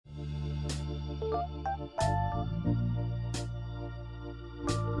Welcome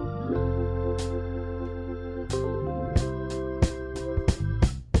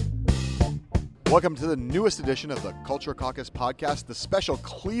to the newest edition of the Culture Caucus podcast, the special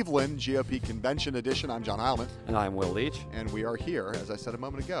Cleveland GOP Convention edition. I'm John Heilman. And I'm Will Leach. And we are here, as I said a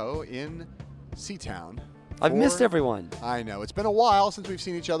moment ago, in Seatown. I've missed everyone. I know. It's been a while since we've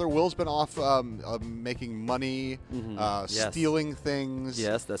seen each other. Will's been off making money, stealing things.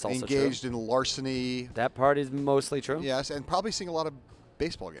 Yes, that's also engaged true. in larceny. That part is mostly true. Yes, and probably seeing a lot of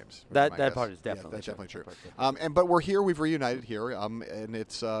baseball games. That part is definitely that's definitely true. But we're here. We've reunited here, and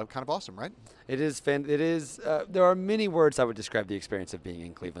it's kind of awesome, right? It is. There are many words I would describe the experience of being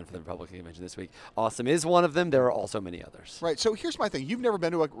in Cleveland for the Republican convention this week. Awesome is one of them. There are also many others. Right. So here's my thing. You've never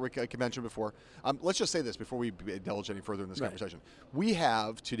been to a convention before. Let's just say this before we indulge any further in this conversation. We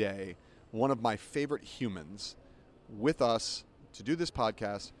have today one of my favorite humans with us to do this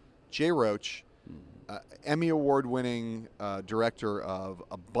podcast, Jay Roach. Emmy Award-winning director of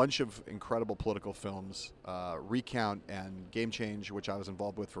a bunch of incredible political films, Recount and Game Change, which I was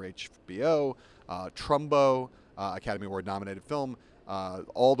involved with for HBO, Trumbo, Academy Award-nominated film,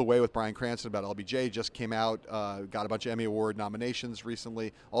 All the Way with Bryan Cranston about LBJ just came out, got a bunch of Emmy Award nominations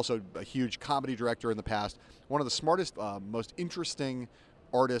recently, also a huge comedy director in the past, one of the smartest, most interesting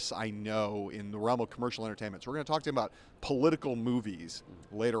artists I know in the realm of commercial entertainment. So we're going to talk to him about political movies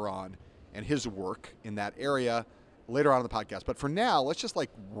later on, and his work in that area later on in the podcast. But for now, let's just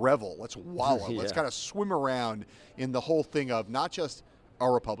revel. Let's wallow. Yeah. Let's kind of swim around in the whole thing of not just a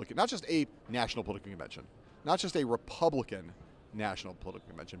Republican, not just a national political convention, not just a Republican national political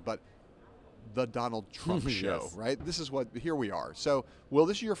convention, but the Donald Trump show, Yes. right? This is here we are. So, Will,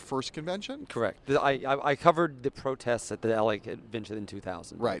 this is your first convention? Correct. I covered the protests at the LA convention in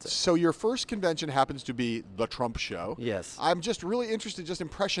 2000. Right. So your first convention happens to be the Trump show. Yes. I'm just really interested, just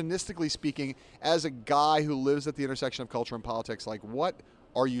impressionistically speaking, as a guy who lives at the intersection of culture and politics, what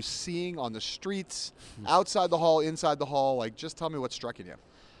are you seeing on the streets, outside the hall, inside the hall? Just tell me what's striking you.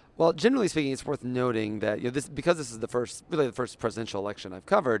 Well, generally speaking, it's worth noting that because this is the first presidential election I've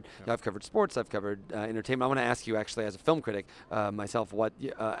covered. Yeah. I've covered sports, I've covered entertainment. I want to ask you, actually, as a film critic myself, what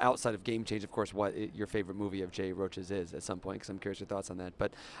outside of Game Change, of course, what your favorite movie of Jay Roach's is at some point, because I'm curious your thoughts on that.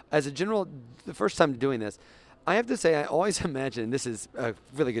 But as a general, the first time doing this, I have to say, I always imagined, this is a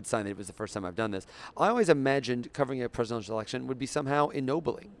really good sign that it was the first time I've done this, I always imagined covering a presidential election would be somehow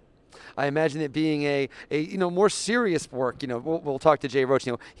ennobling. I imagine it being a more serious work. We'll talk to Jay Roach.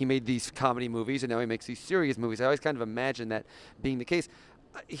 He made these comedy movies, and now he makes these serious movies. I always kind of imagine that being the case.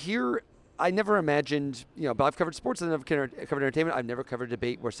 Here, I never imagined, but I've covered sports, I've never covered entertainment. I've never covered a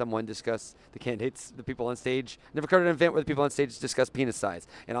debate where someone discussed the candidates, the people on stage. Never covered an event where the people on stage discuss penis size.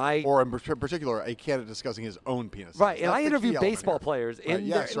 Or in particular, a candidate discussing his own penis. Right, and I interview baseball players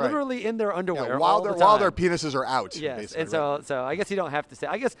literally in their underwear while their penises are out. Yes, and so I guess you don't have to say.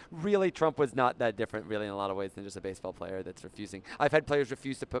 I guess really Trump was not that different, really, in a lot of ways than just a baseball player that's refusing. I've had players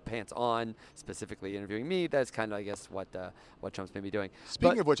refuse to put pants on, specifically interviewing me. That's kind of, I guess, what Trump's maybe doing.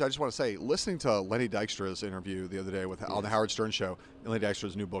 Speaking of which, I just want to say, listening to Lenny Dykstra's interview the other day on the Howard Stern show, Lenny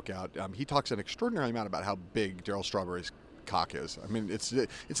Dykstra's new book out, he talks an extraordinary amount about how big Darryl Strawberry's cock is. I mean, it's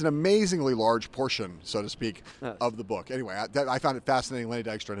an amazingly large portion, so to speak, of the book. Anyway, I found it fascinating. Lenny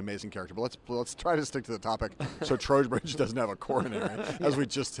Dykstra, an amazing character. But let's try to stick to the topic so Trowbridge doesn't have a coronary as we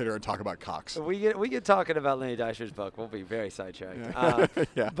just sit here and talk about cocks. We get talking about Lenny Dykstra's book. We'll be very sidetracked.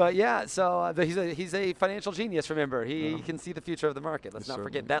 Yeah. But yeah, so he's a financial genius. Remember, he can see the future of the market. Let's not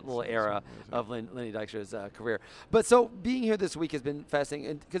forget that little era of Lenny Dykstra's career. But so being here this week has been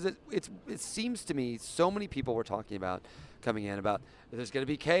fascinating because it seems to me so many people were talking about coming in about there's going to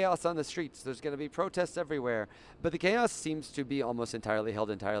be chaos on the streets, there's going to be protests everywhere, but the chaos seems to be almost entirely held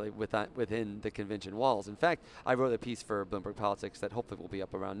within the convention walls. In fact, I wrote a piece for Bloomberg Politics that hopefully will be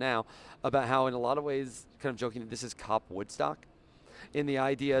up around now about how, in a lot of ways, kind of joking, that this is cop Woodstock. In the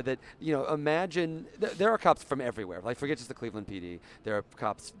idea that, imagine there are cops from everywhere. Forget just the Cleveland PD. There are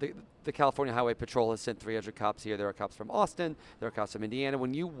cops. The California Highway Patrol has sent 300 cops here. There are cops from Austin. There are cops from Indiana.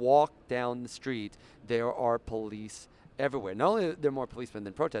 When you walk down the street, there are police everywhere. Not only are there more policemen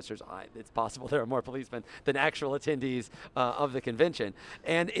than protesters, it's possible there are more policemen than actual attendees of the convention.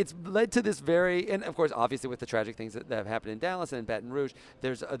 And it's led to this and of course, obviously with the tragic things that have happened in Dallas and in Baton Rouge,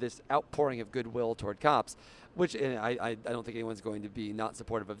 there's this outpouring of goodwill toward cops, which I don't think anyone's going to be not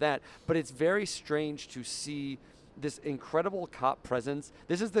supportive of that. But it's very strange to see this incredible cop presence.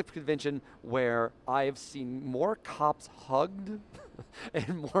 This is the convention where I've seen more cops hugged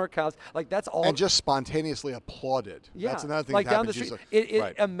and more cops. Like that's all. And just spontaneously applauded. Yeah, that's another thing. like that down the happens. street.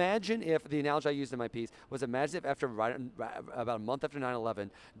 Right. Imagine if the analogy I used in my piece was imagine if after about a month after 9/11,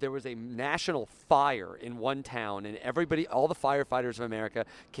 there was a national fire in one town, and everybody, all the firefighters of America,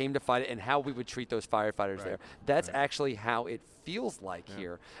 came to fight it, and how we would treat those firefighters there. That's actually how it feels like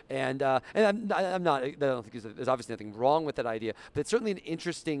here. And I'm not. I don't think there's obviously nothing wrong with that idea, but it's certainly an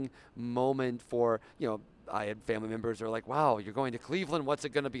interesting moment for I had family members who are like, wow, you're going to Cleveland. What's it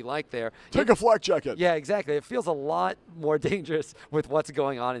going to be like there? Take a flak jacket. Yeah, exactly. It feels a lot more dangerous with what's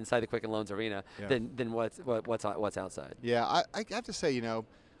going on inside the Quicken Loans Arena than what's outside. Yeah, I have to say,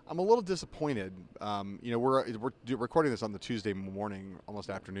 I'm a little disappointed. We're recording this on the Tuesday morning, almost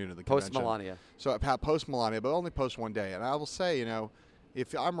afternoon of the convention. Post Melania. So post Melania, but only post one day. And I will say,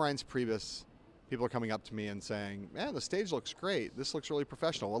 if I'm Reince Priebus, people are coming up to me and saying, man, the stage looks great. This looks really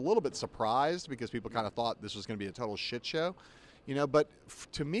professional. A little bit surprised because people kind of thought this was going to be a total shit show. But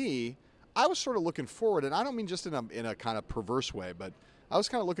to me, I was sort of looking forward, and I don't mean just in a kind of perverse way, but I was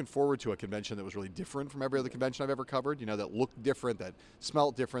kind of looking forward to a convention that was really different from every other convention I've ever covered, that looked different, that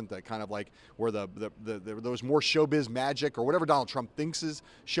smelled different, that kind of like where there was more showbiz magic or whatever Donald Trump thinks is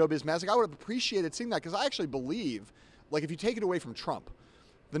showbiz magic. I would have appreciated seeing that because I actually believe, like if you take it away from Trump,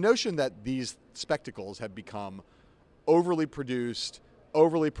 the notion that these spectacles have become overly produced,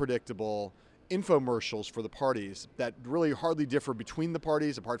 overly predictable, infomercials for the parties that really hardly differ between the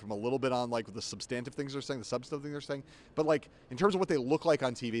parties, apart from a little bit on like the substantive things they're saying, the substantive things they're saying. But like in terms of what they look like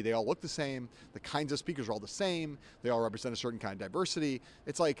on TV, they all look the same. The kinds of speakers are all the same. They all represent a certain kind of diversity.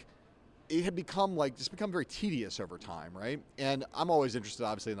 It's like it had become very tedious over time, right? And I'm always interested,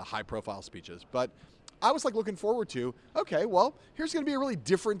 obviously, in the high-profile speeches, but I was like looking forward to, okay, well, here's going to be a really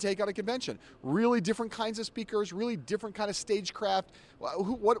different take on a convention. Really different kinds of speakers, really different kind of stagecraft.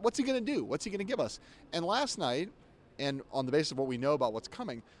 What's he going to do? What's he going to give us? And last night, and on the basis of what we know about what's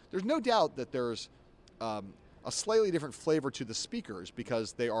coming, there's no doubt that there's a slightly different flavor to the speakers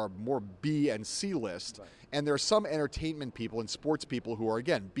because they are more B and C list. Right. And there are some entertainment people and sports people who are,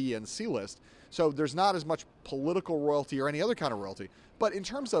 again, B and C list. So there's not as much political royalty or any other kind of royalty. But in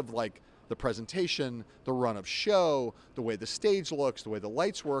terms of like the presentation, the run of show, the way the stage looks, the way the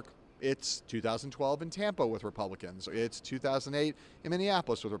lights work, it's 2012 in Tampa with Republicans. It's 2008 in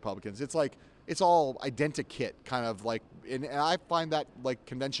Minneapolis with Republicans. It's like, it's all identikit kind of like, and I find that like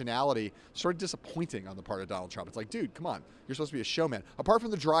conventionality sort of disappointing on the part of Donald Trump. It's like, dude, come on. You're supposed to be a showman. Apart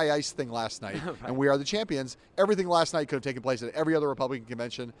from the dry ice thing last night, right. And we are the champions, everything last night could have taken place at every other Republican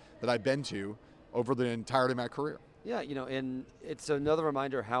convention that I've been to over the entirety of my career. Yeah, and it's another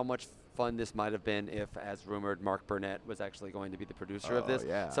reminder how much fun this might have been if, as rumored, Mark Burnett was actually going to be the producer of this.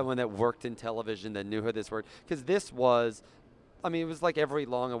 Yeah. Someone that worked in television, that knew how this worked. Because this was, it was like every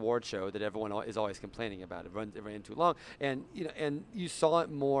long award show that everyone is always complaining about. It ran too long. And, and you saw it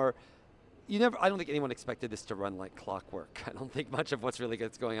more. I don't think anyone expected this to run like clockwork. I don't think much of what's really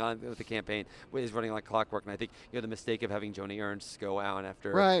going on with the campaign is running like clockwork. And I think the mistake of having Joni Ernst go out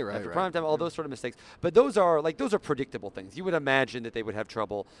after prime time, all those sort of mistakes. But those are predictable things. You would imagine that they would have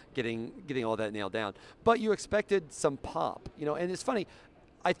trouble getting all that nailed down. But you expected some pop, And it's funny.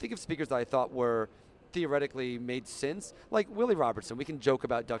 I think of speakers that I thought were theoretically made sense, like Willie Robertson. We can joke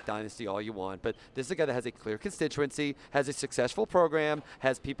about Duck Dynasty all you want, but this is a guy that has a clear constituency, has a successful program,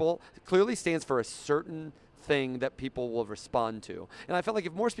 has people, clearly stands for a certain thing that people will respond to. And I felt like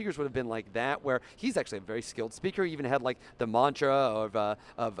if more speakers would have been like that, where he's actually a very skilled speaker, he even had like the mantra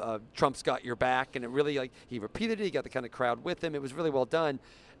of Trump's got your back, and it really he repeated it, he got the kind of crowd with him, it was really well done.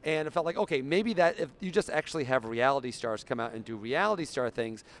 And it felt like, okay, maybe that if you just actually have reality stars come out and do reality star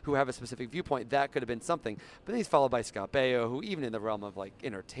things who have a specific viewpoint, that could have been something. But then he's followed by Scott Baio, who even in the realm of like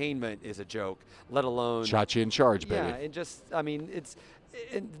entertainment is a joke, let alone Chachi in charge, baby. Yeah, and just,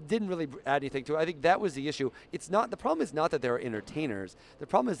 it didn't really add anything to it. I think that was the issue. The problem is not that they're entertainers. The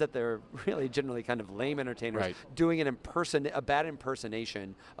problem is that they're really generally kind of lame entertainers doing a bad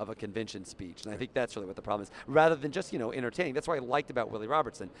impersonation of a convention speech. And I think that's really what the problem is, rather than just, entertaining. That's what I liked about Willie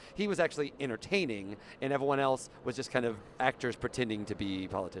Robertson. He was actually entertaining, and everyone else was just kind of actors pretending to be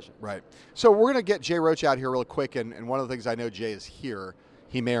politicians. Right. So we're going to get Jay Roach out here real quick, and one of the things I know Jay is here.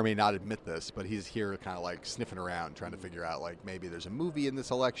 He may or may not admit this, but he's here kind of like sniffing around, trying to figure out like maybe there's a movie in this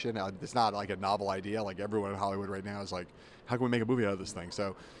election. It's not like a novel idea. Like everyone in Hollywood right now is like, how can we make a movie out of this thing?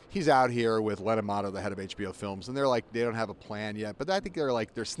 So he's out here with Len Amato, the head of HBO Films, and they're like, they don't have a plan yet, but I think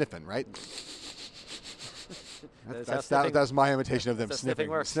they're sniffing, right? That's my imitation of them sniffing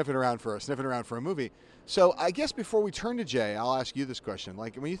around for a movie. So I guess before we turn to Jay, I'll ask you this question.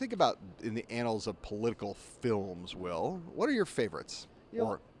 Like when you think about in the annals of political films, Will, what are your favorites?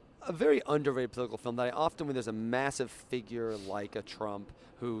 a very underrated political film that I often, when there's a massive figure like a Trump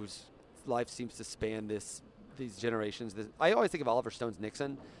whose life seems to span these generations. I always think of Oliver Stone's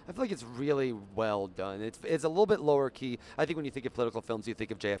Nixon. I feel like it's really well done. It's a little bit lower key. I think when you think of political films, you think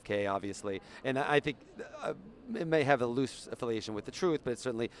of JFK, obviously, and I think it may have a loose affiliation with the truth, but it's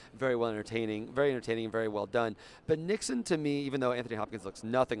certainly very entertaining and very well done. But Nixon, to me, even though Anthony Hopkins looks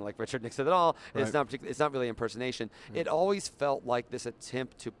nothing like Richard Nixon at all, right. It's not really impersonation. It always felt like this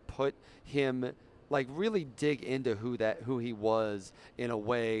attempt to put him, like, really dig into who he was in a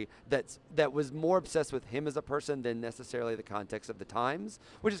way that was more obsessed with him as a person than necessarily the context of the times,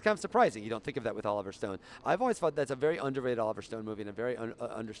 which is kind of surprising. You don't think of that with Oliver Stone. I've always thought that's a very underrated Oliver Stone movie and a very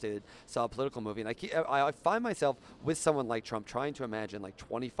understated, solid political movie. And I find myself with someone like Trump trying to imagine, like,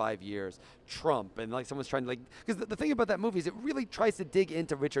 25 years Trump, and like someone's trying to, like, because the thing about that movie is it really tries to dig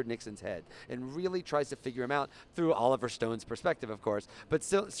into Richard Nixon's head and really tries to figure him out through Oliver Stone's perspective, of course, but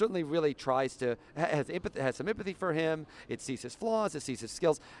still certainly really tries to has some empathy for him. It sees his flaws, it sees his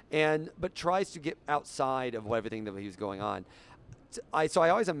skills, but tries to get outside of everything that he was going on. So I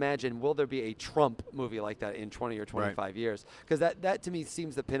always imagine, will there be a Trump movie like that in 20 or 25 years? Because that to me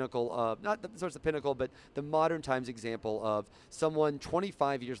seems the pinnacle of, not the pinnacle, but the modern times example of someone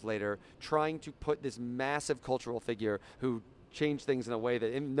 25 years later trying to put this massive cultural figure who changed things in a way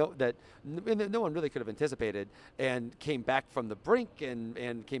that no one really could have anticipated, and came back from the brink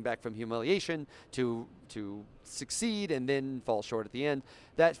and came back from humiliation to succeed and then fall short at the end.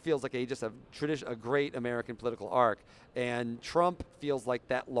 That feels like a great American political arc, and Trump feels like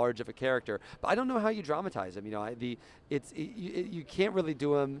that large of a character. But I don't know how you dramatize him. You can't really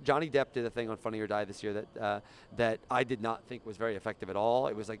do him. Johnny Depp did a thing on Funny or Die this year that I did not think was very effective at all.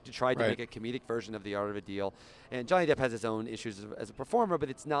 It was like to try to make a comedic version of The Art of a Deal, and Johnny Depp has his own issues as a performer, but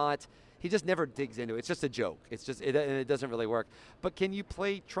it's not. He just never digs into it. It's just a joke. And it doesn't really work. But can you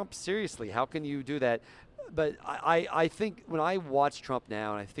play Trump seriously? How can you do that? But I think when I watch Trump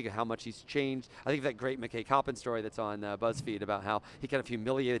now and I think of how much he's changed, I think of that great McKay Coppin story that's on BuzzFeed about how he kind of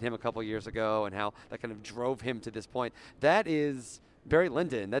humiliated him a couple years ago and how that kind of drove him to this point. That is Barry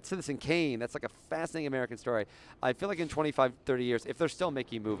Lyndon. That's Citizen Kane. That's like a fascinating American story. I feel like in 25, 30 years, if they're still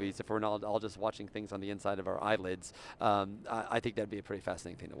making movies, if we're not all just watching things on the inside of our eyelids, I think that'd be a pretty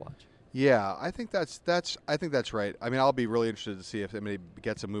fascinating thing to watch. Yeah, I think that's right. I mean, I'll be really interested to see if anybody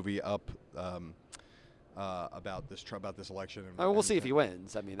gets a movie up about this election. We'll see if he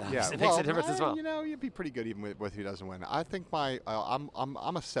wins. I mean, it makes a difference as well. You'd be pretty good even with if he doesn't win. I think I'm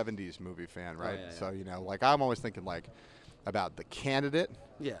a '70s movie fan, right? So I'm always thinking like about The Candidate.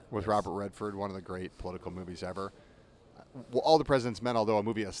 With Robert Redford, one of the great political movies ever. All the President's Men, although a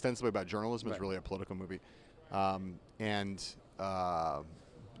movie ostensibly about journalism, is really a political movie, and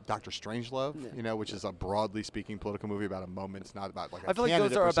Dr. Strangelove, which is a broadly speaking political movie about a moment. It's not about like a candidate. I feel like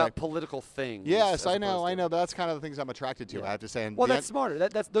those are about political things. Yes, I know. But that's kind of the things I'm attracted to. I have to say. And that's smarter.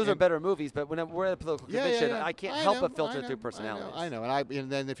 Those are better movies. But when we're at a political convention, I can't help but filter through personalities. I know. And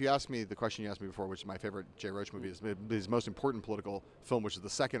then if you ask me the question you asked me before, which is my favorite Jay Roach movie, is his most important political film, which is the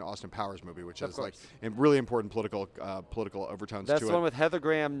second Austin Powers movie, which has like really important political overtones to it. That's the one with Heather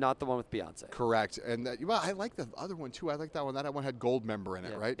Graham, not the one with Beyonce. Correct. And I like the other one too. I like that one. That one had Goldmember in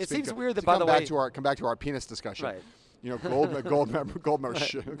it, right? It seems weird that, by the way, come back to our penis discussion. Right. Goldmember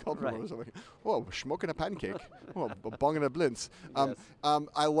was like, whoa, smoking a pancake, bonging a blintz.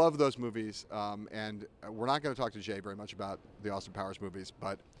 I love those movies, and we're not going to talk to Jay very much about the Austin Powers movies,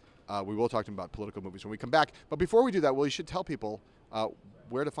 but we will talk to him about political movies when we come back. But before we do that, you should tell people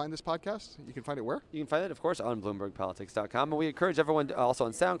where to find this podcast. You can find it where? You can find it, of course, on BloombergPolitics.com. And we encourage everyone also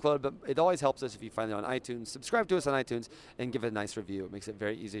on SoundCloud, but it always helps us if you find it on iTunes. Subscribe to us on iTunes and give it a nice review. It makes it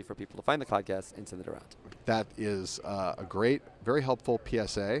very easy for people to find the podcast and send it around. That is a great, very helpful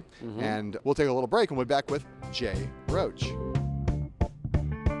PSA. And we'll take a little break and we'll be back with Jay Roach.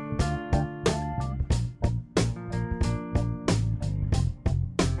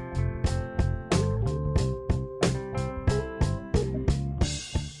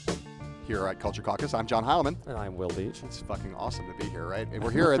 Here at Culture Caucus, I'm John Heilman. And I'm Will Beach. It's fucking awesome to be here, right? And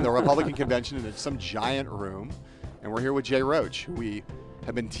we're here in the Republican Convention in some giant room, and we're here with Jay Roach, who we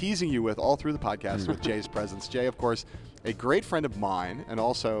have been teasing you with all through the podcast with Jay's presence. Jay, of course, a great friend of mine, and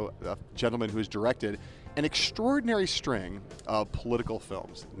also a gentleman who has directed an extraordinary string of political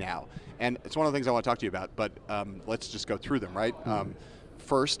films now. And it's one of the things I want to talk to you about, but let's just go through them, right?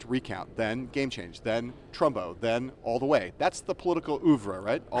 first Recount, then Game Change, then Trumbo, then All the Way. That's the political oeuvre,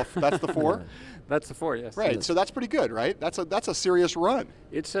 right? That's the 4? That's the 4, yes. Right, so that's pretty good, right? That's a serious run.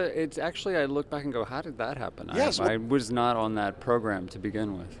 It's actually, I look back and go, how did that happen? Yes, I was not on that program to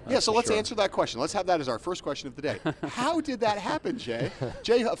begin with. So let's answer that question. Let's have that as our first question of the day. How did that happen, Jay?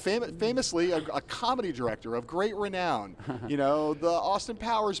 Jay, famously a comedy director of great renown. You know, the Austin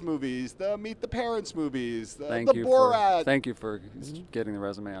Powers movies, the Meet the Parents movies, the Borat. Thank you for getting the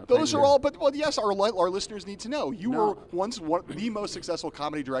resume out. Those are all, but yes, our listeners need to know. You were once the most successful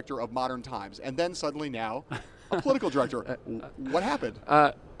comedy director of modern times, and then suddenly now a political director. What happened?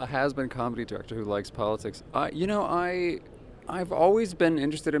 A has-been comedy director who likes politics. I've always been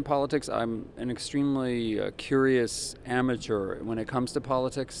interested in politics. I'm an extremely curious amateur when it comes to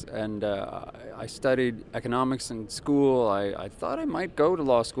politics, and I studied economics in school. I thought I might go to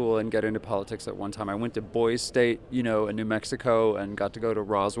law school and get into politics at one time. I went to Boise State, in New Mexico, and got to go to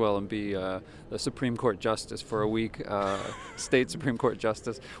Roswell and be the Supreme Court Justice for a week, state Supreme Court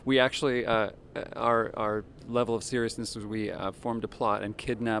Justice. We actually, our level of seriousness was we formed a plot and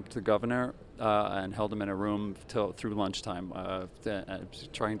kidnapped the governor and held him in a room through lunchtime,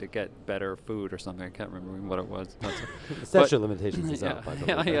 trying to get better food or something. I can't remember what it was. Statute of limitations is up.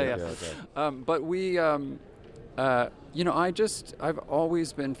 But we, I've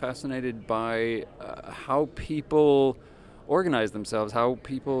always been fascinated by how people organize themselves, how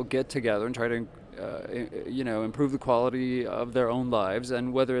people get together and try to improve the quality of their own lives,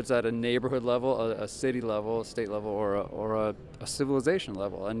 and whether it's at a neighborhood level, a city level, a state level, or a civilization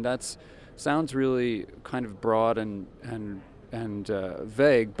level. And that's sounds really kind of broad and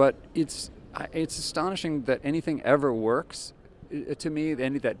vague, but it's astonishing that anything ever works. To me,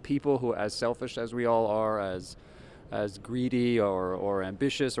 that people who, as selfish as we all are, as greedy or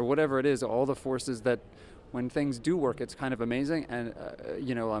ambitious or whatever it is, all the forces that when things do work, it's kind of amazing. And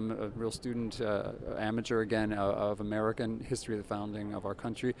I'm a real student, amateur again, of American history of the founding of our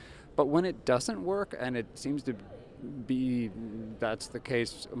country. But when it doesn't work, and it seems to be that's the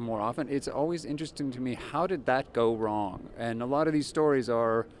case more often, it's always interesting to me, how did that go wrong? And a lot of these stories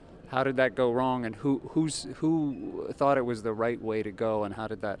are, how did that go wrong, and who thought it was the right way to go, and how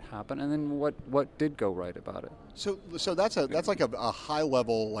did that happen, and then what did go right about it? So that's like a high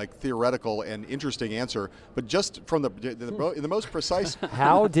level, like theoretical and interesting answer, but just from the most precise.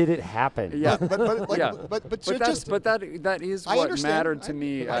 How did it happen? Yeah, but that is what mattered to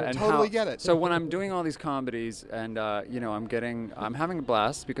me. I totally get it. So when I'm doing all these comedies, and I'm having a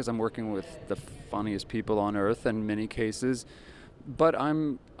blast because I'm working with the funniest people on earth in many cases. But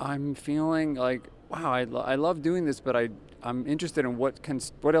I'm feeling like, wow, I love doing this, but I'm interested in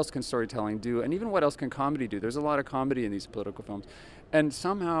what else can storytelling do, and even what else can comedy do. There's a lot of comedy in these political films, and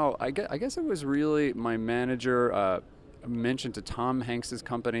somehow I guess it was really my manager mentioned to Tom Hanks's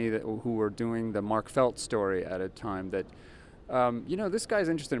company who were doing the Mark Felt story at a time that this guy's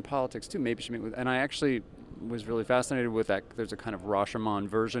interested in politics too. Maybe you should meet with. And I actually was really fascinated with that. There's a kind of Rashomon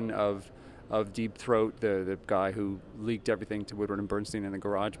version of Deep Throat, the guy who leaked everything to Woodward and Bernstein in the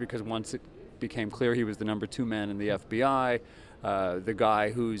garage, because once it became clear he was the number 2 man in the FBI, the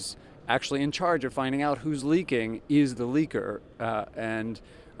guy who's actually in charge of finding out who's leaking is the leaker. And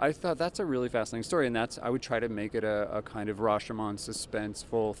I thought that's a really fascinating story, and I would try to make it a kind of Rashomon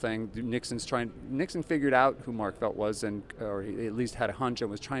suspenseful thing. Nixon figured out who Mark Felt was, or he at least had a hunch, and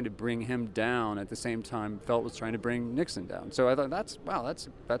was trying to bring him down at the same time Felt was trying to bring Nixon down. So I thought that's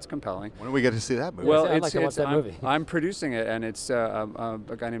compelling. When do we get to see that movie? Well, I'd like to watch that movie. I'm producing it, and it's a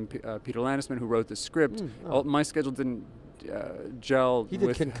guy named Peter Landesman who wrote the script. My schedule didn't gel. He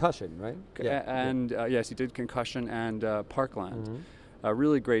did Concussion, right? Yes, he did Concussion and Parkland. Mm-hmm. A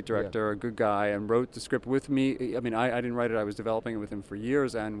really great director, a good guy, and wrote the script with me. I mean, I didn't write it. I was developing it with him for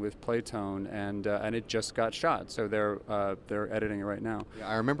years, and with Playtone, and it just got shot. So they're editing it right now. Yeah,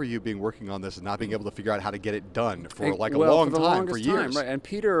 I remember you working on this and not being able to figure out how to get it done for a long time, for years. Right. And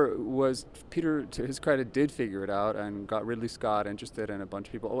Peter, to his credit, did figure it out and got Ridley Scott interested and a bunch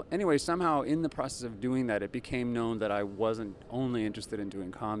of people. Anyway, somehow in the process of doing that, it became known that I wasn't only interested in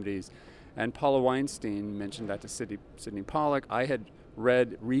doing comedies. And Paula Weinstein mentioned that to Sidney Pollack. I had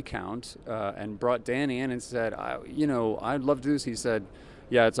read Recount and brought Danny in and said, I'd love to do this. He said,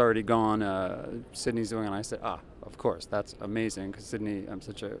 yeah, it's already gone. Sidney's doing it. And I said, of course, that's amazing, because Sidney, I'm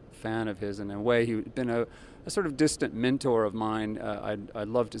such a fan of his. And in a way, he'd been a sort of distant mentor of mine. I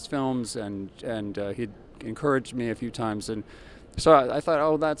loved his films, and he'd encouraged me a few times. And so I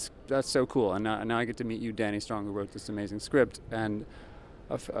thought, that's so cool. And now I get to meet you, Danny Strong, who wrote this amazing script. And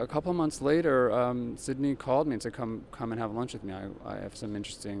a couple of months later, Sydney called me and said, come and have lunch with me. I have some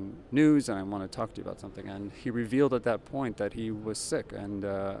interesting news and I want to talk to you about something. And he revealed at that point that he was sick and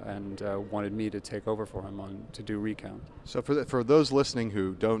wanted me to take over for him to do Recount. So for those listening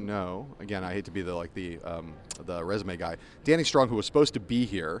who don't know, again, I hate to be the resume guy. Danny Strong, who was supposed to be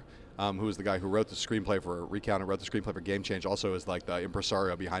here, who was the guy who wrote the screenplay for Recount and wrote the screenplay for Game Change, also is like the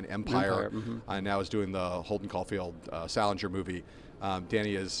impresario behind Empire. And now is doing the Holden Caulfield Salinger movie.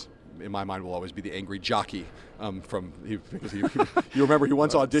 Danny is, in my mind, will always be the angry jockey because you remember he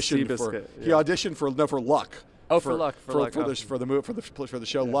once auditioned for Luck. Oh, for Luck. For the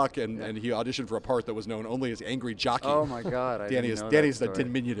show Luck, and he auditioned for a part that was known only as angry jockey. Oh my God! Danny's the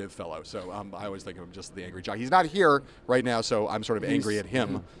diminutive fellow, so I always think of him just the angry jockey. He's not here right now, so I'm sort of angry at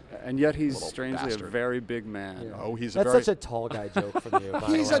him. And yet he's strangely a very big man. Yeah. Oh, that's such a tall guy joke from you. By the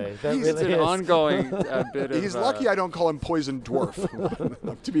way, it's an ongoing bit of. He's lucky I don't call him Poison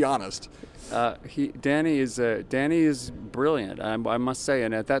Dwarf, to be honest. Danny is brilliant, I must say.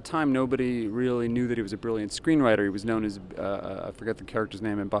 And at that time, nobody really knew that he was a brilliant screenwriter. He was known as I forget the character's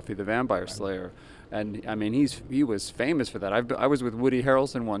name in Buffy the Vampire Slayer. And I mean, he was famous for that. I was with Woody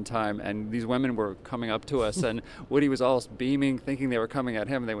Harrelson one time, and these women were coming up to us, and Woody was all beaming, thinking they were coming at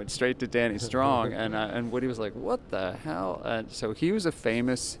him. And they went straight to Danny Strong, and Woody was like, "What the hell?" And so he's a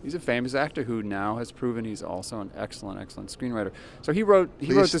famous actor who now has proven he's also an excellent screenwriter. So he wrote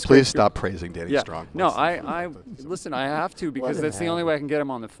this. Please stop praising Danny Strong. No, I listen. I have to because that's the only way I can get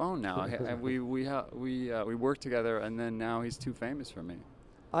him on the phone now. And we work together, and then now he's too famous for me.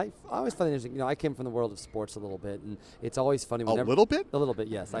 I always find it interesting. I came from the world of sports a little bit, and it's always funny. Whenever, a little bit? A little bit,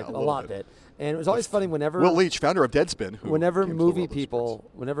 yes. Yeah, a lot bit. And it was always funny whenever Will Leach, founder of Deadspin, whenever movie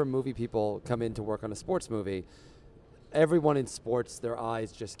people come in to work on a sports movie, everyone in sports, their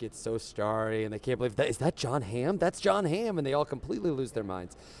eyes just get so starry, and they can't believe is that John Hamm? That's John Hamm, and they all completely lose their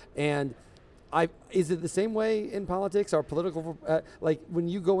minds. And is it the same way in politics or political? Like when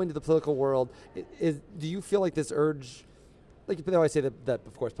you go into the political world, do you feel like this urge? Like they always say that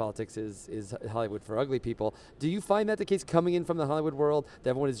of course politics is Hollywood for ugly people. Do you find that the case coming in from the Hollywood world, that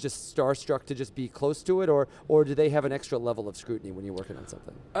everyone is just starstruck to just be close to it, or do they have an extra level of scrutiny when you're working on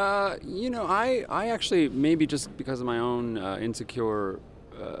something? I actually, maybe just because of my own insecure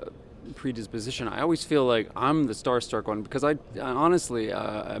predisposition, I always feel like I'm the starstruck one, because I honestly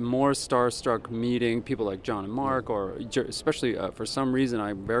am more starstruck meeting people like John and Mark, or especially for some reason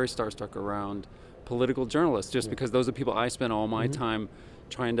I'm very starstruck around political journalists, just because those are people I spend all my time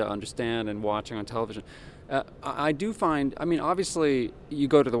trying to understand and watching on television. I do find, obviously you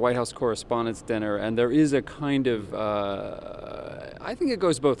go to the White House Correspondents' Dinner, and there is a kind of, I think it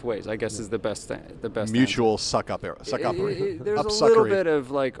goes both ways, I guess is the best mutual answer. There's a little bit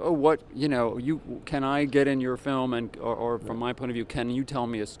of like, can I get in your film, or from my point of view, can you tell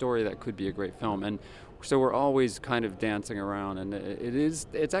me a story that could be a great film? And so we're always kind of dancing around, and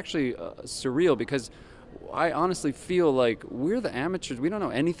it's actually surreal, because I honestly feel like we're the amateurs. We don't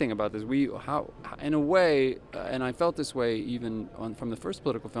know anything about this. In a way, and I felt this way even from the first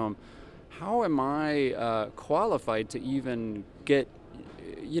political film, how am I qualified to even get,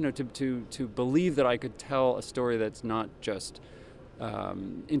 to believe that I could tell a story that's not just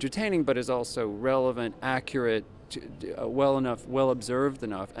entertaining, but is also relevant, accurate, well observed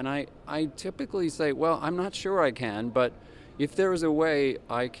enough. And I typically say, well, I'm not sure I can, but if there is a way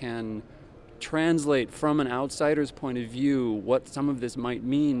I can translate from an outsider's point of view what some of this might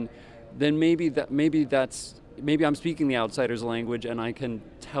mean, then maybe I'm speaking the outsider's language, and I can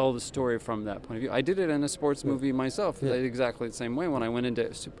tell the story from that point of view. I did it in a sports movie myself, exactly the same way. When I went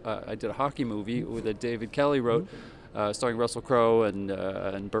into, I did a hockey movie that David Kelly wrote, starring Russell Crowe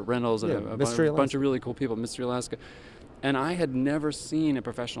and Burt Reynolds and a bunch of really cool people, Mystery Alaska. And I had never seen a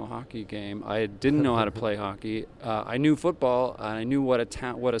professional hockey game. I didn't know how to play hockey. I knew football, and I knew what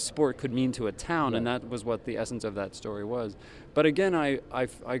a sport could mean to a town, and that was what the essence of that story was. But again, I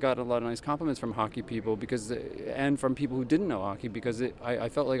got a lot of nice compliments from hockey people and from people who didn't know hockey, because I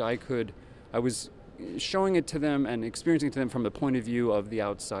felt like I was showing it to them and experiencing it to them from the point of view of the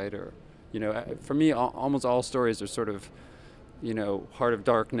outsider. For me, almost all stories are sort of, Heart of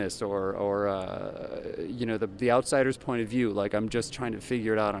Darkness or the outsider's point of view. Like, I'm just trying to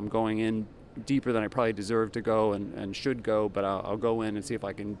figure it out. I'm going in deeper than I probably deserve to go and should go, but I'll go in and see if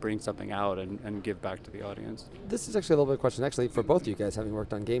I can bring something out and give back to the audience. This is actually a little bit of a question, actually, for both of you guys, having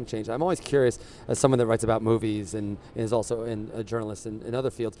worked on Game Change. I'm always curious, as someone that writes about movies and is also a journalist in other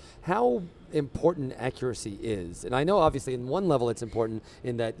fields, how important accuracy is. And I know obviously in one level it's important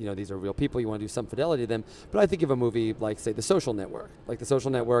in that, these are real people, you want to do some fidelity to them, but I think of a movie like, say, The Social Network. Like The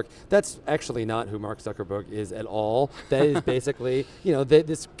Social Network, that's actually not who Mark Zuckerberg is at all. That is basically,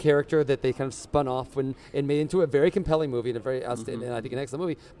 this character that they kind of spun off and made into a very compelling movie and a very outstanding, and I think an excellent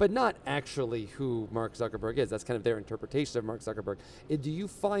movie, but not actually who Mark Zuckerberg is. That's kind of their interpretation of Mark Zuckerberg. Do you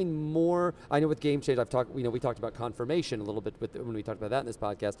find more, I know with Game Change, we talked about confirmation a little bit when we talked about that in this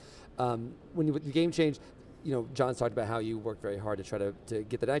podcast. With the Game Change, John's talked about how you work very hard to try to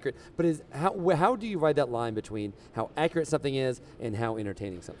get that accurate. But how do you ride that line between how accurate something is and how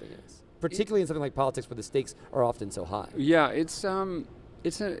entertaining something is, particularly in something like politics where the stakes are often so high? Yeah, it's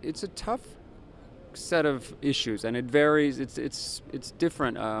a tough set of issues, and it varies. It's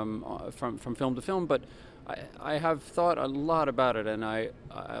different from film to film, but I have thought a lot about it, and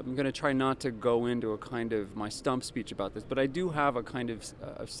I'm going to try not to go into a kind of my stump speech about this, but I do have a kind of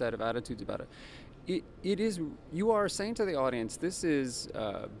a set of attitudes about it. It is, you are saying to the audience, this is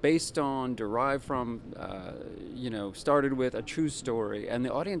based on, derived from, started with a true story, and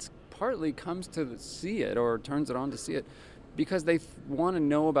the audience partly comes to see it or turns it on to see it because they want to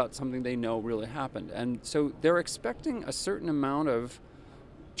know about something they know really happened. And so they're expecting a certain amount of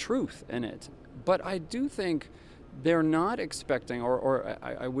truth in it. But I do think they're not expecting, or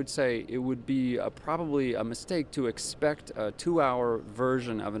I would say it would be probably a mistake to expect a 2-hour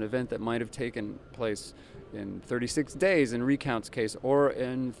version of an event that might have taken place in 36 days in Recount's case, or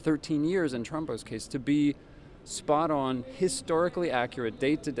in 13 years in Trumbo's case, to be spot on, historically accurate,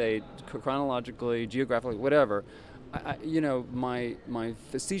 date to date, chronologically, geographically, whatever. My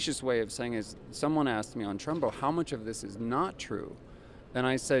facetious way of saying is, someone asked me on Trumbo, how much of this is not true? And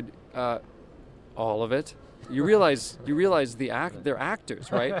I said, all of it. You realize they're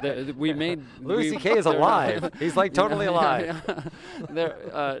actors, right? We made Louis C.K. is alive. He's like totally alive.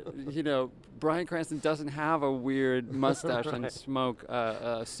 Brian Cranston doesn't have a weird mustache and smoke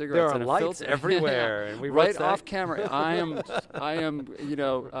cigarettes. There are and lights everywhere, and we right off camera. I am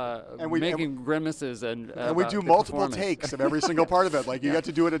making grimaces and we do multiple takes of every single part of it. Like you got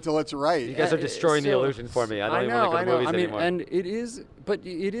to do it until it's right. You guys are destroying the illusion for me. I don't even want to go to movies anymore. And it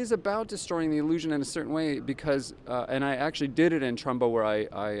is about destroying the illusion in a certain way because, and I actually did it in Trumbo where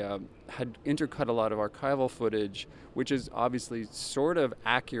I had intercut a lot of archival footage, which is obviously sort of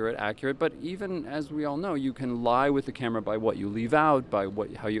accurate, but even as we all know, you can lie with the camera by what you leave out, by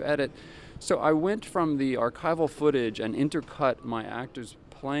how you edit. So I went from the archival footage and intercut my actors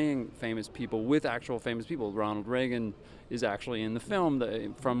playing famous people with actual famous people. Ronald Reagan is actually in the film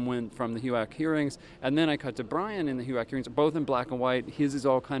from the HUAC hearings, and then I cut to Brian in the HUAC hearings, both in black and white. His is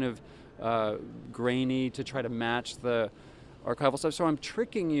all kind of grainy to try to match the archival stuff. So I'm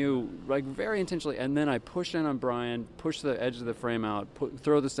tricking you like very intentionally, and then I push in on Brian, push the edge of the frame out,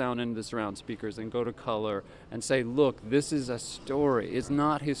 throw the sound into the surround speakers, and go to color and say, look, this is a story. It's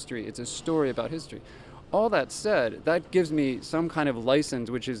not history. It's a story about history. All that said, that gives me some kind of license,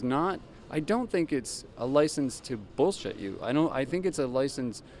 which is not, I don't think it's a license to bullshit you. I think it's a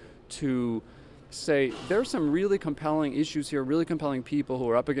license to say there's some really compelling issues here, really compelling people who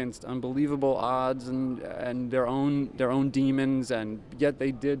are up against unbelievable odds and their own demons, and yet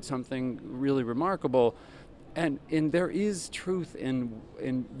they did something really remarkable. And there is truth in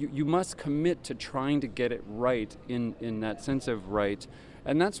you must commit to trying to get it right in that sense of right.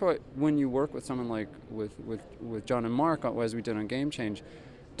 And that's why when you work with someone like with John and Mark, as we did on Game Change,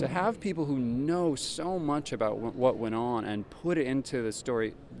 to have people who know so much about what went on and put it into the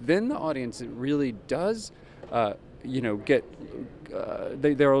story, then the audience really does, get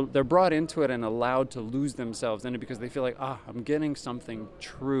they're brought into it and allowed to lose themselves in it because they feel like I'm getting something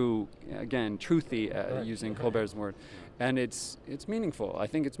true, again, truthy, using Colbert's word, and it's meaningful. I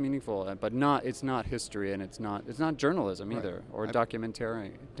think it's meaningful, but it's not history, and it's not journalism either, or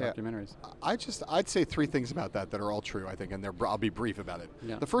documentaries. I'd say 3 things about that are all true, I think, and I'll be brief about it.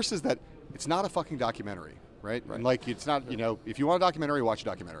 Yeah. The first is that it's not a fucking documentary, right? And like it's not, if you want a documentary, watch a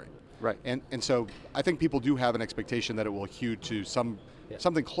documentary. Right. And so I think people do have an expectation that it will hew to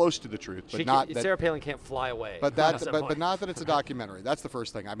something close to the truth, but Sarah Palin can't fly away. But not that it's a documentary. That's the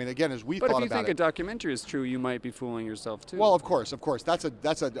first thing. I mean, again, as we thought about it. But if you think a documentary is true, you might be fooling yourself too. Well, of course. That's another.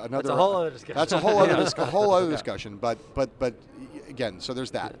 That's a whole other discussion. That's a whole other discussion. But again, so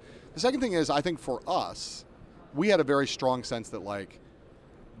there's that. The second thing is, I think for us, we had a very strong sense that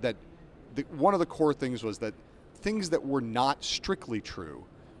one of the core things was that things that were not strictly true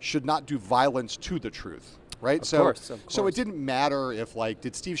should not do violence to the truth. right? Of So course. it didn't matter if, like,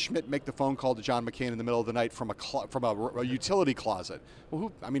 did Steve Schmidt make the phone call to John McCain in the middle of the night from a utility closet?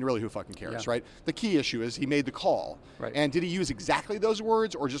 Well, who fucking cares, right? The key issue is he made the call. Right. And did he use exactly those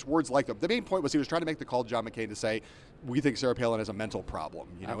words or just words like them? The main point was he was trying to make the call to John McCain to say, we think Sarah Palin has a mental problem,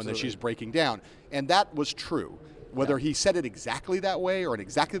 and that she's breaking down. And that was true. Whether he said it exactly that way or in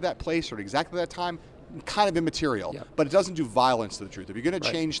exactly that place or at exactly that time, kind of immaterial. But it doesn't do violence to the truth. If you're going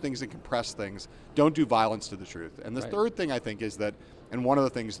to change things and compress things, don't do violence to the truth. And the third thing I think is that, and one of the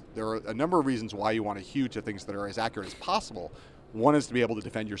things, there are a number of reasons why you want to hew to things that are as accurate as possible. One is to be able to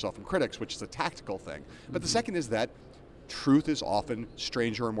defend yourself from critics, which is a tactical thing. But the second is that truth is often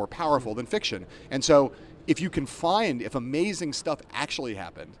stranger and more powerful than fiction. And so if you can find, if amazing stuff actually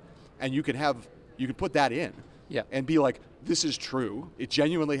happened, and you can put that in and be like, this is true, it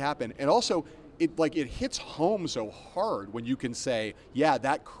genuinely happened. And also, it hits home so hard when you can say, yeah,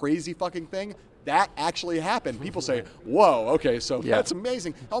 that crazy fucking thing, that actually happened. People say, whoa, okay, so that's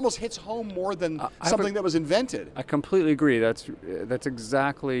amazing. It almost hits home more than something that was invented. I completely agree. That's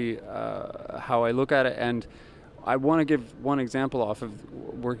exactly how I look at it. And I want to give one example off of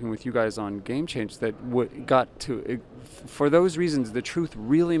working with you guys on Game Change that for those reasons, the truth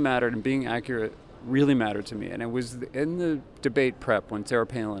really mattered and being accurate really mattered to me. And it was in the debate prep when Sarah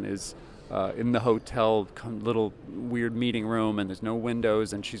Palin is in the hotel little weird meeting room and there's no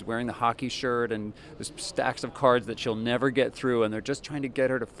windows and she's wearing the hockey shirt and there's stacks of cards that she'll never get through and they're just trying to get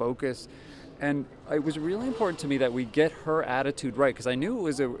her to focus. And it was really important to me that we get her attitude right, because I knew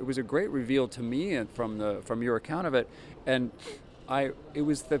it was a great reveal to me and from your account of it. And it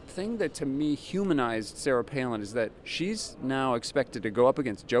was the thing that to me humanized Sarah Palin, is that she's now expected to go up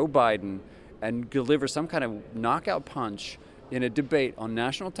against Joe Biden and deliver some kind of knockout punch in a debate on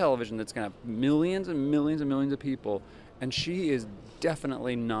national television that's going to have millions and millions and millions of people, and she is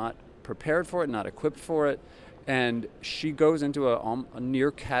definitely not prepared for it, not equipped for it, and she goes into a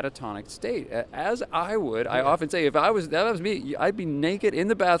near catatonic state, as I would. I often say, if that was me, I'd be naked in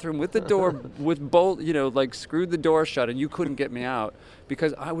the bathroom with the door with bolt, screwed the door shut, and you couldn't get me out,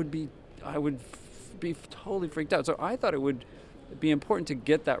 because I would be totally freaked out. So I thought it would be important to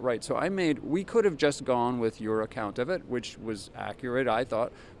get that right. So we could have just gone with your account of it, which was accurate, I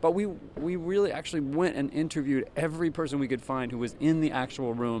thought, but we really actually went and interviewed every person we could find who was in the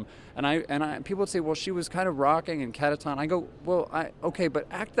actual room. And people would say, well, she was kind of rocking and catatonic. I go, well, okay, but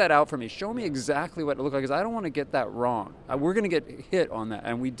act that out for me. Show me exactly what it looked like, because I don't want to get that wrong. We're going to get hit on that,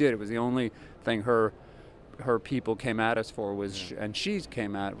 and we did. It was the only thing her people came at us for and she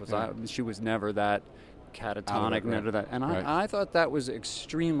came at was she was never that catatonic, none of that. And I thought that was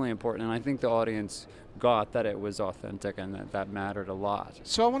extremely important, and I think the audience got that it was authentic and that mattered a lot.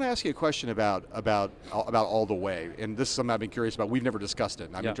 So I want to ask you a question about All the Way, and this is something I've been curious about. We've never discussed it,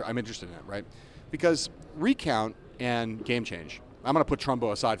 and I'm interested in it, right? Because Recount and Game Change, I'm going to put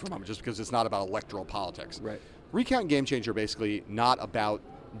Trumbo aside for a moment just because it's not about electoral politics. Right. Recount and Game Change are basically not about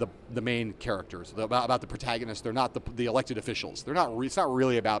the main characters, about the protagonists. They're not the elected officials. They're not. It's not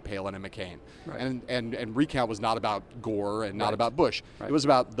really about Palin and McCain. Right. And Recount was not about Gore and not about Bush. Right. It was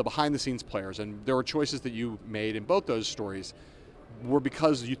about the behind-the-scenes players. And there were choices that you made in both those stories were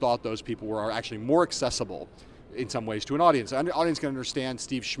because you thought those people were actually more accessible in some ways to an audience. An audience can understand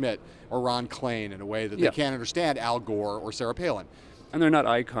Steve Schmidt or Ron Klain in a way that they can't understand Al Gore or Sarah Palin. And they're not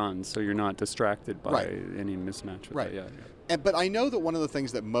icons, so you're not distracted by any mismatch with that. Yeah. But I know that one of the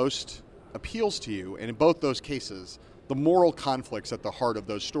things that most appeals to you, and in both those cases, the moral conflicts at the heart of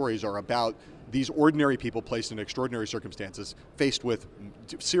those stories are about these ordinary people placed in extraordinary circumstances, faced with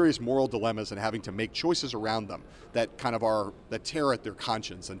serious moral dilemmas and having to make choices around them that that tear at their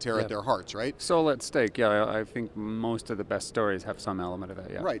conscience and tear at their hearts, right? Soul at stake, I think most of the best stories have some element of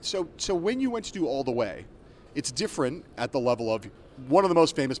that, yeah. Right, so when you went to do All the Way, it's different at the level of one of the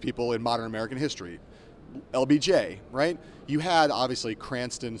most famous people in modern American history, LBJ, right? You had, obviously,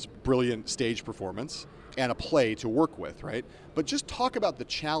 Cranston's brilliant stage performance and a play to work with, right? But just talk about the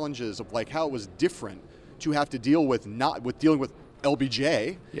challenges of how it was different to have to deal with dealing with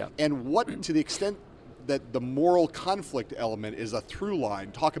LBJ, and what, to the extent that the moral conflict element is a through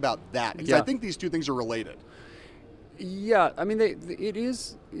line, talk about that, because I think these two things are related. Yeah, I mean, it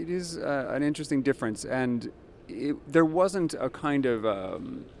is an interesting difference, and there wasn't a kind of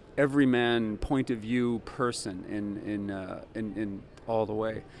everyman point of view person in All the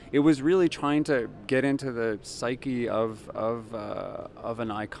Way. It was really trying to get into the psyche of an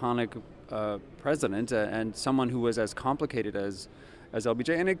iconic president and someone who was as complicated as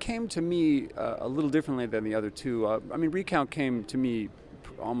LBJ. And it came to me a little differently than the other two. Recount came to me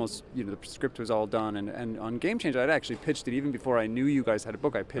almost, the script was all done. And on Game Changer, I'd actually pitched it even before I knew you guys had a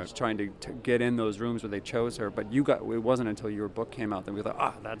book. I pitched trying to get in those rooms where they chose her. But it wasn't until your book came out that we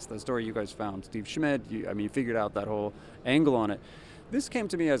thought, that's the story you guys found. Steve Schmidt, you figured out that whole angle on it. This came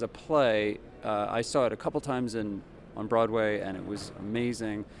to me as a play. I saw it a couple times on Broadway, and it was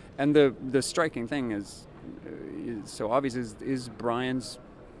amazing. And the striking thing is so obvious is Brian's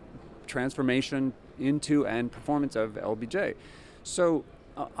transformation into and performance of LBJ. So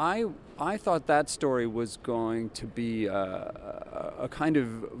I thought that story was going to be a kind of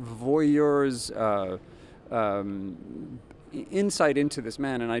voyeur's insight into this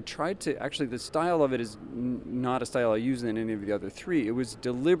man, and I tried to actually, the style of it is not a style I use in any of the other three. It was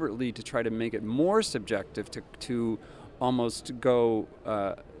deliberately to try to make it more subjective, to almost go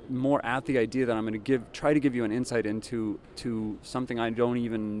more at the idea that I'm going to try to give you an insight into something I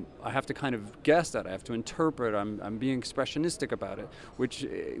have to kind of guess at. I have to interpret. I'm being expressionistic about it,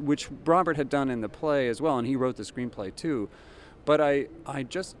 which Robert had done in the play as well, and he wrote the screenplay too. But I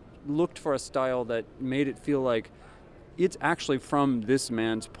just looked for a style that made it feel like it's actually from this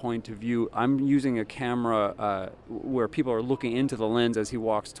man's point of view. I'm using a camera where people are looking into the lens as he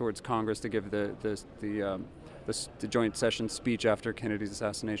walks towards Congress to give the joint session speech after Kennedy's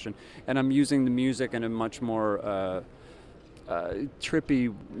assassination, and I'm using the music in a much more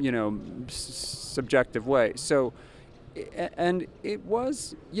trippy, subjective way. So, and it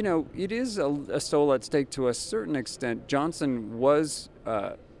was, it is a soul at stake to a certain extent. Johnson was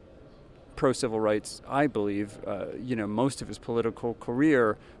pro-civil rights, I believe, most of his political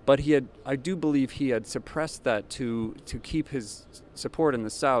career, but I do believe he had suppressed that to keep his support in the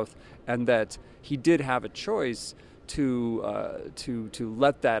South, and that he did have a choice to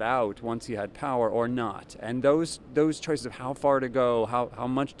let that out once he had power or not. And those choices of how far to go, how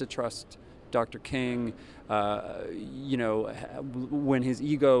much to trust Dr. King, when his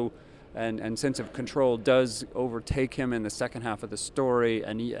ego and sense of control does overtake him in the second half of the story,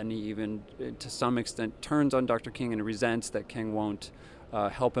 and he even to some extent turns on Dr. King and resents that King won't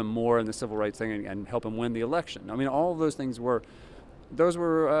help him more in the civil rights thing and help him win the election. I mean, all of those things were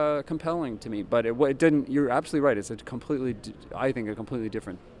compelling to me, but it didn't. You're absolutely right. It's a completely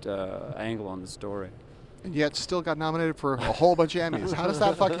different angle on the story. And yet still got nominated for a whole bunch of Emmys. How does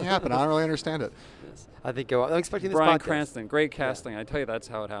that fucking happen? I don't really understand it. Yes. I think I'm expecting this Bryan podcast. Cranston, great casting. I tell you, that's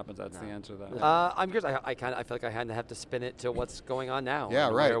how it happens. That's the answer to that. I'm curious. I feel like I have to spin it to what's going on now. Yeah,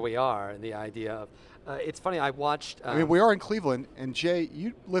 right. Where we are, and the idea of. It's funny. I watched. We are in Cleveland, and Jay,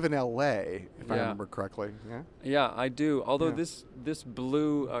 you live in L.A. if I remember correctly. Yeah. Yeah, I do. Although this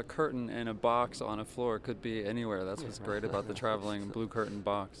blue curtain in a box on a floor could be anywhere. That's what's great about the traveling blue curtain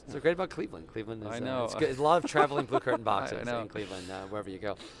box. So great about Cleveland. Cleveland is. I know. There's a lot of traveling blue curtain boxes in Cleveland, wherever you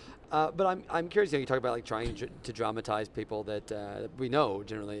go. But I'm curious. You talk about like trying to dramatize people that we know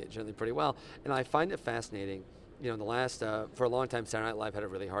generally pretty well, and I find it fascinating. In the last, for a long time, Saturday Night Live had a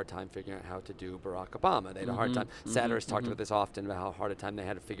really hard time figuring out how to do Barack Obama. They had a hard time. Satirists talked about this often, about how hard a time they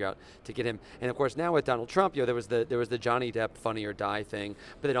had to figure out to get him. And of course, now with Donald Trump, there was the Johnny Depp Funny or Die thing,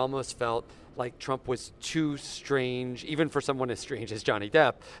 but it almost felt like Trump was too strange, even for someone as strange as Johnny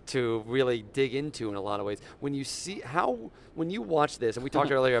Depp, to really dig into in a lot of ways. When you watch this, and we talked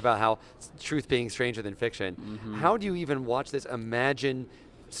earlier about how truth being stranger than fiction, how do you even watch this? Imagine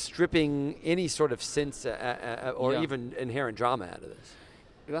stripping any sort of sense or even inherent drama out of this?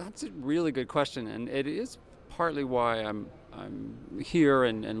 That's a really good question, and it is partly why I'm here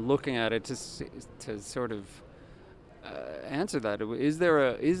and looking at it to sort of answer that. Is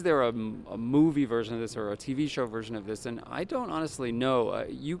there a movie version of this or a TV show version of this? And I don't honestly know.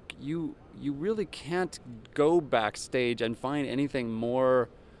 You really can't go backstage and find anything more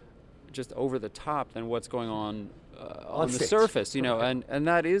just over the top than what's going on the surface, and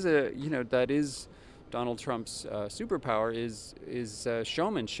that is Donald Trump's superpower is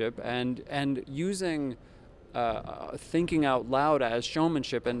showmanship and using thinking out loud as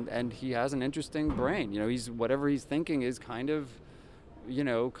showmanship, and he has an interesting brain. Whatever he's thinking is kind of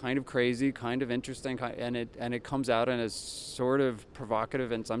crazy, kind of interesting, and it comes out in a sort of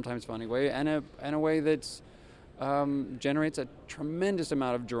provocative and sometimes funny way, and a way that's generates a tremendous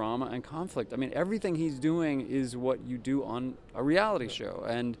amount of drama and conflict. I mean, everything he's doing is what you do on a reality show,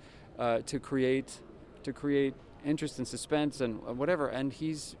 and to create interest and suspense and whatever. And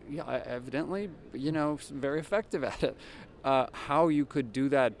he's evidently very effective at it. How you could do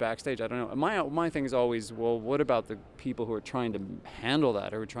that backstage, I don't know. My thing is always, well, what about the people who are trying to handle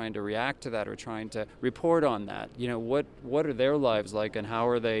that, or trying to react to that, or trying to report on that? What are their lives like, and how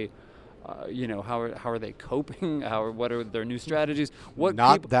are they how are they coping? What are their new strategies?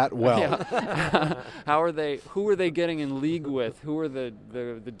 Not that well. Yeah. Who are they getting in league with? Who are the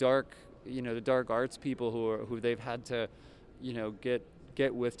dark, the dark arts people who they've had to,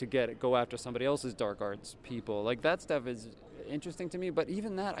 get with to go after somebody else's dark arts people? Like, that stuff is interesting to me, but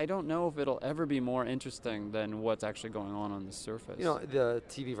even that, I don't know if it'll ever be more interesting than what's actually going on the surface. The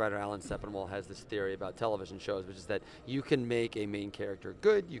TV writer Alan Sepinwall has this theory about television shows, which is that you can make a main character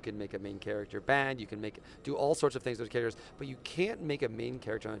good, you can make a main character bad, you can do all sorts of things with characters, but you can't make a main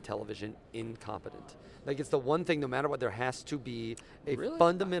character on television incompetent. Like, it's the one thing, no matter what, there has to be a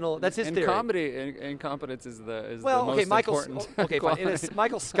fundamental. That's his theory. In comedy, incompetence is the most important. Okay, fine.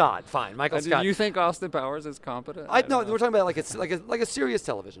 Michael Scott, fine. Michael Scott. Do you think Austin Powers is competent? No, we're talking about like a serious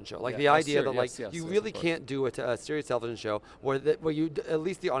television show. Like the idea that you really can't do a serious television show where you at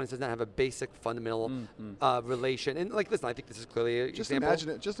least the audience does not have a basic fundamental relation. And listen, I think this is clearly an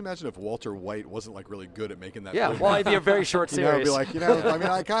example. Just imagine if Walter White wasn't really good at making that. Yeah, well, it'd be a very short series. It'd be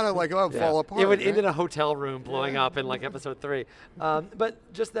I kind of fall apart. It would end in a hotel room blowing up in episode 3.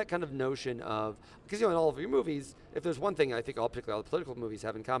 But just that kind of notion of, because in all of your movies, if there's one thing I think particularly all the political movies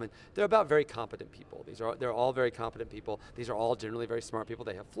have in common, they're about very competent people. They're all very competent people. These are all generally very smart people.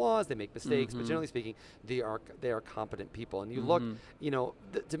 They have flaws, they make mistakes, but generally speaking, they are competent people. And you look,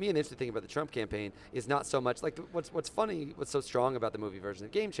 to me, an interesting thing about the Trump campaign is not so much what's funny, what's so strong about the movie version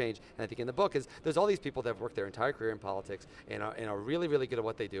of Game Change, and I think in the book, is there's all these people that have worked their entire career in politics and are really, really good at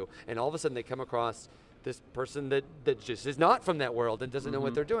what they do, and all of a sudden they come across this person that just is not from that world and doesn't know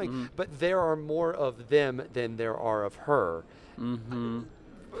what they're doing. But there are more of them than there are of her.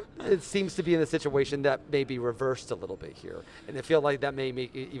 It seems to be in a situation that may be reversed a little bit here. And I feel like that may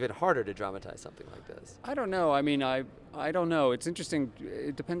make it even harder to dramatize something like this. I don't know. I mean, I don't know. It's interesting.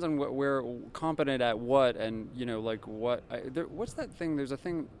 It depends on what we're competent at what, and what's that thing? There's a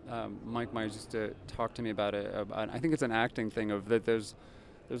thing Mike Myers used to talk to me about it. I think it's an acting thing of that there's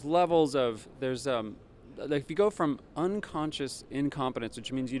levels of, if you go from unconscious incompetence,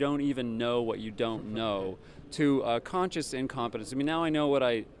 which means you don't even know what you don't know, to conscious incompetence. I mean, now I know what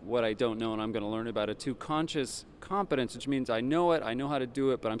I don't know and I'm going to learn about it, to conscious competence, which means I know it, I know how to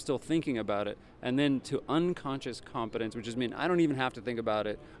do it, but I'm still thinking about it. And then to unconscious competence, which is mean I don't even have to think about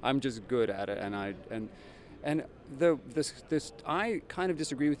it, I'm just good at it. And this I kind of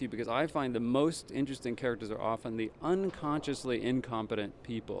disagree with you, because I find the most interesting characters are often the unconsciously incompetent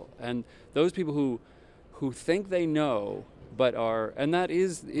people, and those people who think they know but are, and that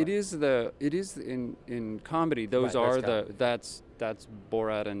is it is in comedy. Those that's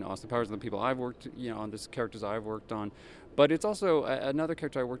Borat and Austin Powers and the people I've worked on, these characters I've worked on. But it's also another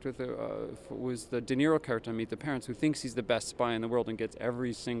character I worked with was the De Niro character on Meet the Parents, who thinks he's the best spy in the world and gets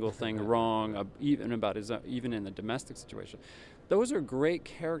every single thing wrong, even about even in the domestic situation. Those are great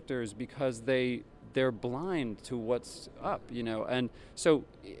characters because they're blind to what's up, and so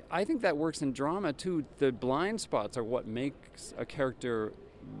I think that works in drama too. The blind spots are what makes a character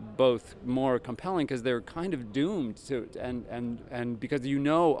both more compelling, because they're kind of doomed to, and because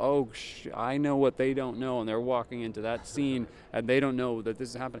I know what they don't know, and they're walking into that scene and they don't know that this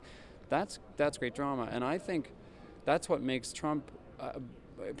is happening. That's great drama, and I think that's what makes Trump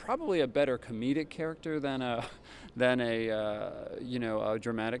probably a better comedic character than a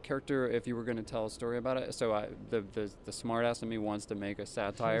dramatic character if you were going to tell a story about it. So the smartass in me wants to make a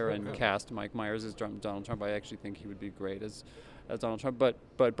satire and cast Mike Myers as Donald Trump. I actually think he would be great as Donald Trump,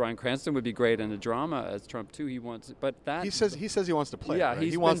 but Bryan Cranston would be great in the drama as Trump too. He says he wants to play. Yeah,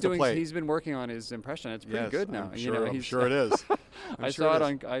 right? He's been working on his impression. It's pretty good now. I'm sure it is. I saw it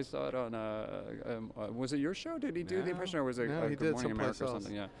on. Was it your show? Did he do the impression, or was it Good Morning America or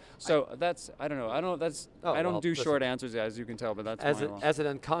something? Yeah. So I don't know. I don't do short answers, as you can tell, but that's as an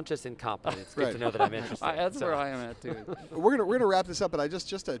unconscious incompetent. It's good to know that I'm interested. That's where I am at too. We're gonna wrap this up, but I just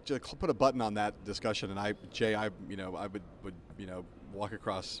to put a button on that discussion, and I would walk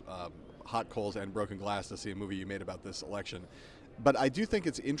across hot coals and broken glass to see a movie you made about this election. But I do think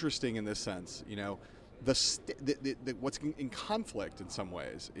it's interesting in this sense, what's in conflict in some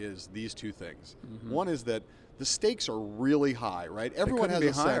ways is these two things. One is that the stakes are really high, right? Everyone has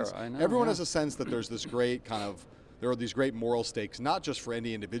a sense. Everyone has a sense that there's this great there are these great moral stakes, not just for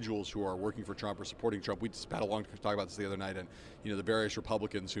any individuals who are working for Trump or supporting Trump. We just had a long talk about this the other night, and the various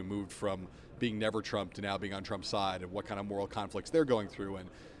Republicans who moved from being never Trump to now being on Trump's side, and what kind of moral conflicts they're going through, and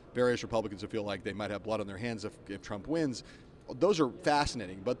various Republicans who feel like they might have blood on their hands if Trump wins. Those are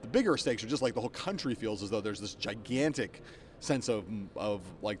fascinating, but the bigger stakes are just like the whole country feels as though there's this gigantic sense of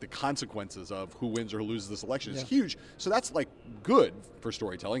the consequences of who wins or who loses this election is huge. So that's good for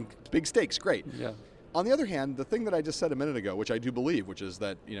storytelling. Big stakes, great. Yeah. On the other hand, the thing that I just said a minute ago, which I do believe, which is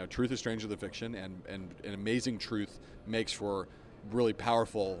that truth is stranger than fiction, and an amazing truth makes for really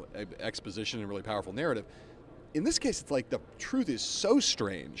powerful exposition and really powerful narrative. In this case, it's like the truth is so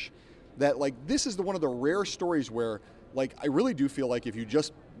strange that like this is one of the rare stories where like I really do feel like if you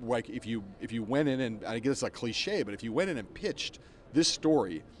just like if you went in, and I guess it's a cliche, but if you went in and pitched this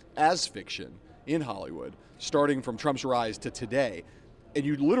story as fiction in Hollywood, starting from Trump's rise to today, and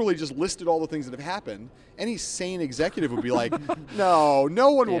you literally just listed all the things that have happened, any sane executive would be like, no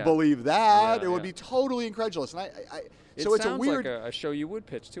one will believe that. It would be totally incredulous. And so it's a weird. Like a show you would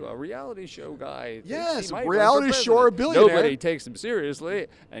pitch to a reality show guy. Yes, reality show billionaire. Nobody takes him seriously,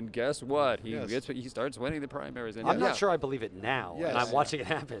 and guess what? He starts winning the primaries. And I'm not sure I believe it now, and I'm watching it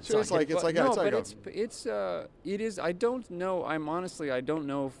happen. So it is. I don't know. I don't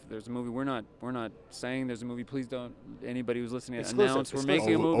know if there's a movie. We're not saying there's a movie. Please don't anybody who's listening announce we're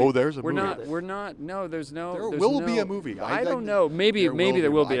making a movie. Oh, there's a movie. We're not. No, there's no. There will be a movie. I don't know. Maybe there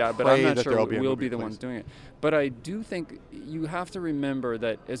will be, but I'm not sure we'll be the ones doing it. But I do think you have to remember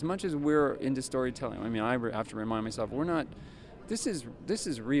that as much as we're into storytelling, I mean, I have to remind myself, we're not. This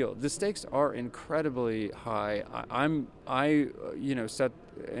is real. The stakes are incredibly high. I sat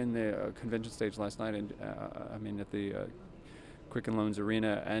in the convention stage last night, and at the Quicken Loans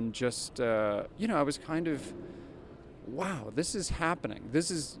Arena, and just I was kind of, wow, this is happening.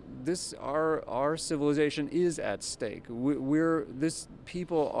 Our civilization is at stake.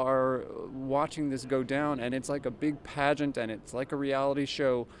 People are watching this go down, and it's like a big pageant, and it's like a reality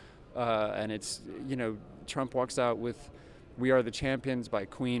show, and it's Trump walks out with "We Are the Champions" by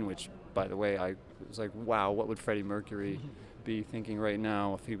Queen, which, by the way, I was like, wow, what would Freddie Mercury be thinking right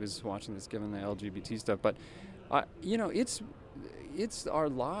now if he was watching this, given the LGBT stuff? But it's our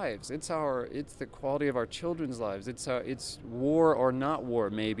lives. It's the quality of our children's lives. It's war or not war,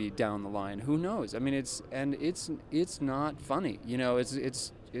 maybe down the line. Who knows? I mean, it's not funny.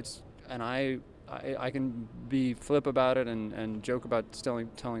 And I can be flip about it and joke about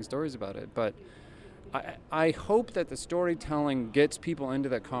telling stories about it. But I hope that the storytelling gets people into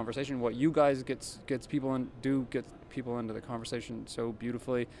that conversation. What you guys gets people into the conversation so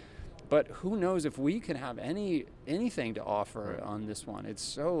beautifully. But who knows if we can have anything to offer on this one? It's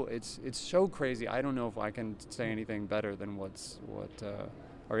so crazy. I don't know if I can say anything better than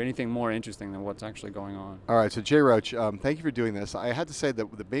or anything more interesting than what's actually going on. All right, so Jay Roach, thank you for doing this. I had to say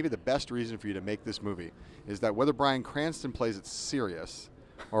that maybe the best reason for you to make this movie is that whether Bryan Cranston plays it serious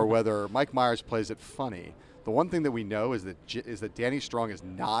or whether Mike Myers plays it funny, the one thing that we know is that Danny Strong is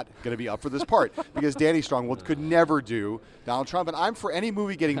not going to be up for this part because Danny Strong could never do Donald Trump, and I'm for any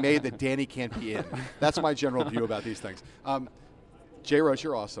movie getting made that Danny can't be in. That's my general view about these things. Jay Roach,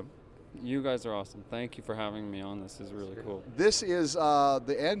 you're awesome. You guys are awesome. Thank you for having me on. This is really cool. This is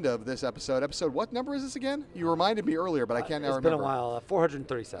the end of this episode. What number is this again? You reminded me earlier, but I can't now remember. It's been a while.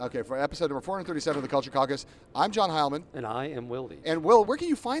 437. Okay, for episode number 437 of the Culture Caucus, I'm John Heilman. And I am Will Dees. And Will, where can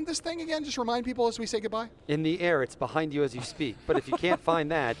you find this thing again? Just remind people as we say goodbye. In the air. It's behind you as you speak. But if you can't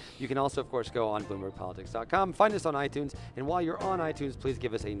find that, you can also, of course, go on BloombergPolitics.com. Find us on iTunes. And while you're on iTunes, please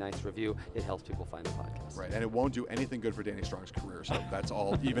give us a nice review. It helps people find the podcast. Right, and it won't do anything good for Danny Strong's career, so that's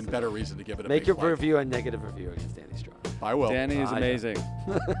all even better reason to give it a Make big your like. review a negative review against Danny Strong. I will. Danny is amazing.